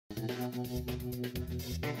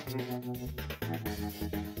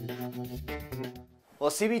Well,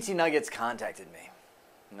 CBT Nuggets contacted me,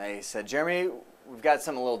 and they said, Jeremy, we've got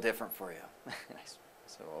something a little different for you. And I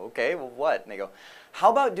said, okay, well, what? And they go,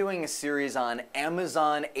 how about doing a series on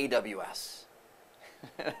Amazon AWS?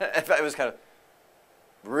 I was kind of,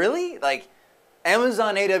 really? Like,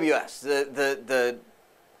 Amazon AWS, the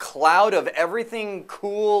cloud of everything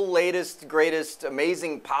cool, latest, greatest,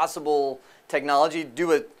 amazing, possible technology,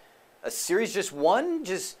 do a series, just one?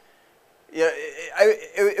 Just, yeah,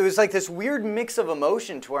 it was like this weird mix of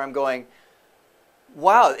emotion to where I'm going,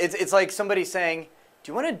 wow, it's like somebody saying,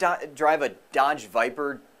 do you want to drive a Dodge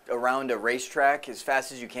Viper around a racetrack as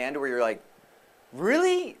fast as you can, to where you're like,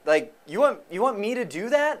 really? Like, you want me to do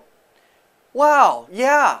that? Wow,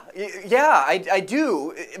 yeah, I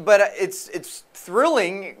do, but it's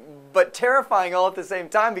thrilling but terrifying all at the same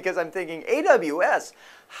time, because I'm thinking, AWS,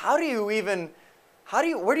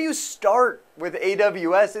 where do you start with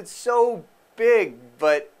AWS? It's so big,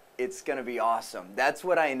 but it's going to be awesome. That's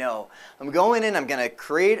what I know. I'm going in, I'm going to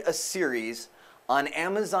create a series on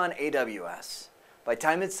Amazon AWS. By the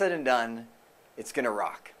time it's said and done, it's going to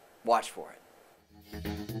rock. Watch for it.